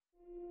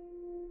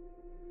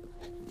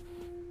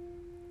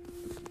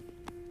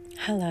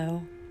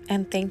Hello,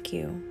 and thank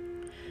you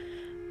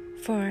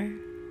for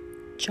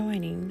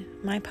joining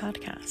my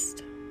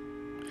podcast.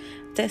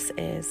 This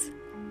is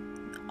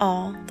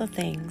All the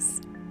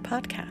Things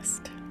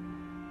Podcast,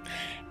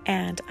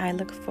 and I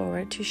look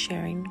forward to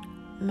sharing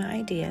my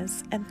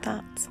ideas and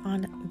thoughts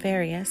on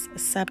various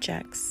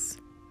subjects.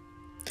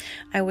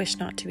 I wish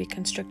not to be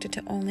constricted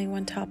to only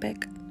one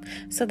topic,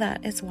 so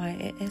that is why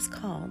it is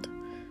called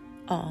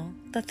All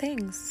the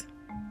Things.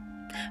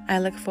 I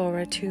look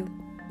forward to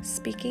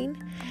speaking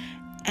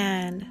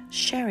and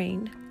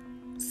sharing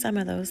some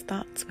of those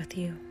thoughts with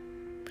you.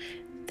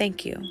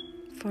 Thank you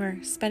for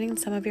spending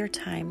some of your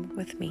time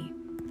with me.